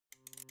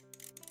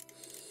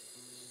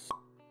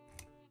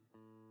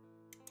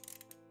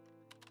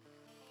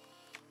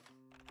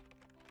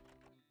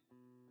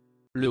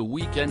Le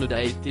week-end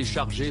a été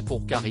chargé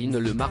pour Karine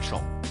Le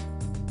Marchand.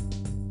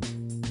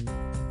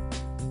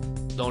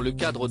 Dans le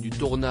cadre du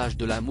tournage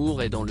de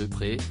L'amour est dans le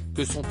pré,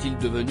 que sont-ils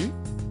devenus?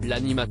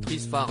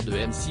 L'animatrice phare de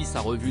M6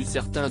 a revu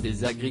certains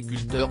des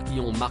agriculteurs qui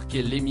ont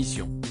marqué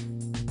l'émission.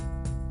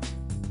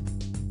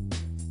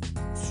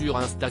 Sur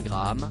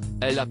Instagram,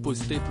 elle a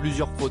posté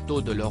plusieurs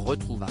photos de leurs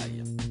retrouvailles.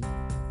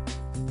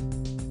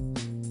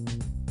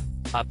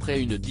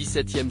 Après une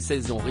 17e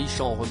saison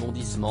riche en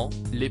rebondissements,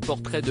 les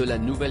portraits de la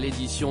nouvelle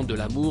édition de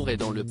L'amour est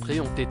dans le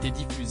pré ont été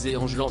diffusés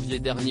en janvier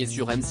dernier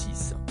sur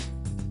M6.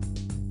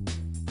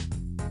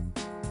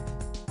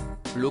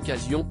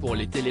 L'occasion pour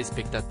les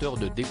téléspectateurs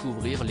de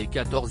découvrir les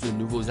 14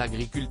 nouveaux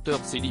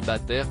agriculteurs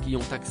célibataires qui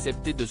ont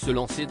accepté de se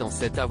lancer dans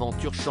cette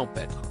aventure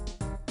champêtre.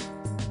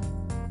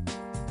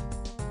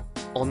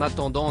 En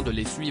attendant de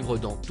les suivre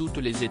dans toutes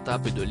les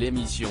étapes de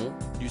l'émission,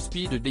 du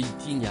speed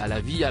dating à la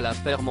vie à la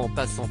ferme en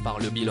passant par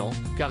le bilan,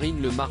 Karine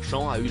Le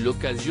Marchand a eu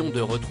l'occasion de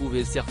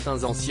retrouver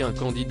certains anciens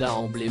candidats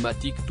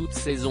emblématiques toutes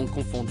saisons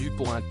confondues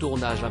pour un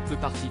tournage un peu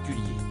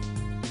particulier.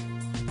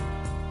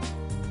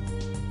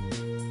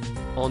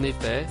 En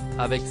effet,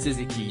 avec ses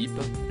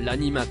équipes,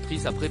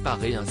 l'animatrice a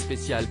préparé un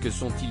spécial Que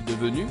sont-ils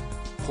devenus ?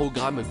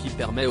 Programme qui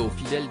permet aux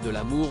fidèles de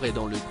L'amour est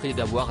dans le pré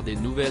d'avoir des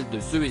nouvelles de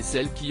ceux et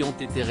celles qui ont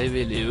été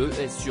révélés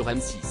sur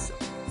M6.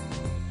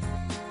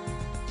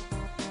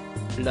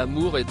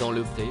 L'amour est dans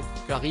le pré,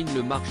 Karine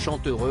Le Marchand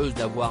heureuse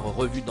d'avoir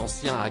revu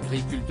d'anciens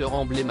agriculteurs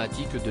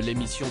emblématiques de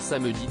l'émission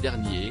samedi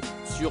dernier.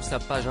 Sur sa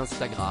page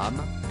Instagram,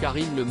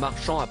 Karine Le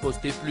Marchand a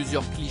posté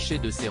plusieurs clichés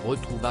de ses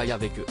retrouvailles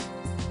avec eux.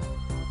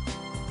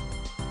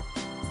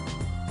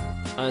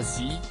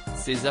 Ainsi,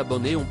 ses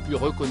abonnés ont pu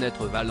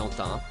reconnaître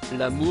Valentin,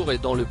 L'amour est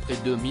dans le pré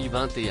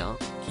 2021,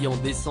 qui en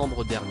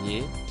décembre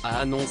dernier, a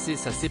annoncé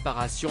sa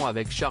séparation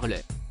avec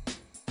Charlet.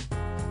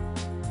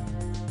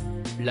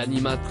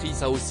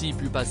 L'animatrice a aussi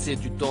pu passer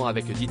du temps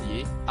avec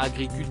Didier,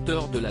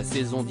 agriculteur de la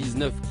saison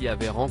 19 qui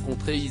avait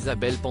rencontré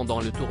Isabelle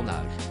pendant le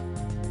tournage.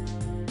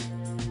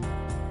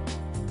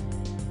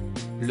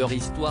 Leur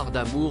histoire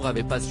d'amour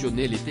avait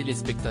passionné les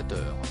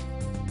téléspectateurs.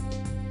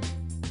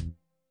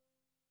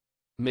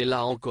 Mais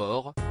là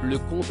encore, le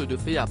conte de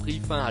fées a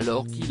pris fin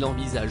alors qu'il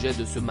envisageait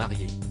de se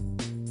marier.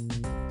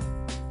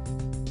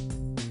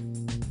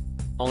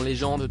 En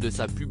légende de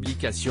sa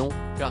publication,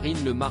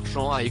 Karine Le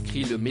Marchand a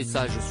écrit le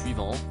message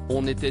suivant: «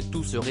 On était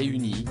tous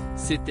réunis,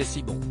 c'était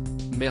si bon.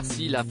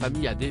 Merci la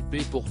famille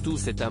ADP pour tout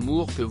cet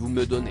amour que vous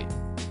me donnez. »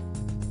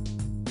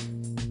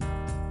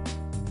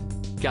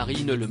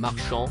 Karine Le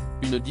Marchand,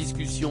 une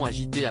discussion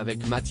agitée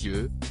avec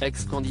Mathieu,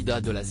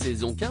 ex-candidat de la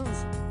saison 15 ?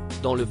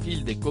 Dans le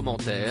fil des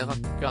commentaires,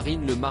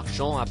 Karine Le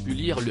Marchand a pu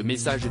lire le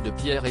message de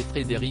Pierre et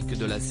Frédéric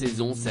de la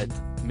saison 7,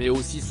 mais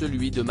aussi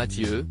celui de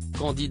Mathieu,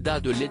 candidat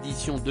de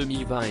l'édition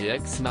 2020 et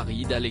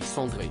ex-mari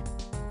d'Alexandré.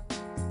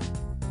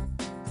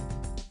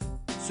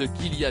 Ce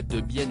qu'il y a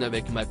de bien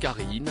avec ma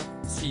Karine,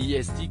 si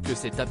est que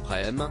cet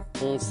après-midi,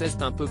 on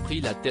s'est un peu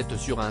pris la tête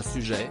sur un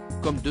sujet,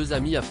 comme deux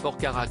amis à fort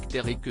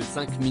caractère et que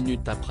 5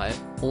 minutes après,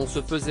 on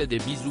se faisait des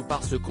bisous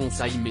parce qu'on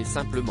s'aimait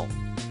simplement.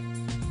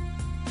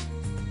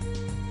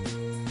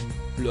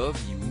 Love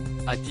you,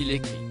 a-t-il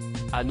écrit.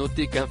 A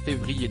noter qu'en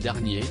février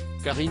dernier,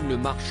 Karine Le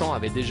Marchand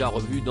avait déjà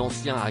revu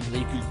d'anciens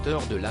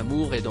agriculteurs de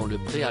L'amour est dans le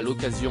pré à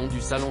l'occasion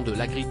du salon de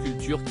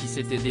l'agriculture qui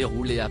s'était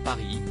déroulé à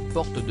Paris,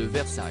 porte de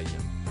Versailles.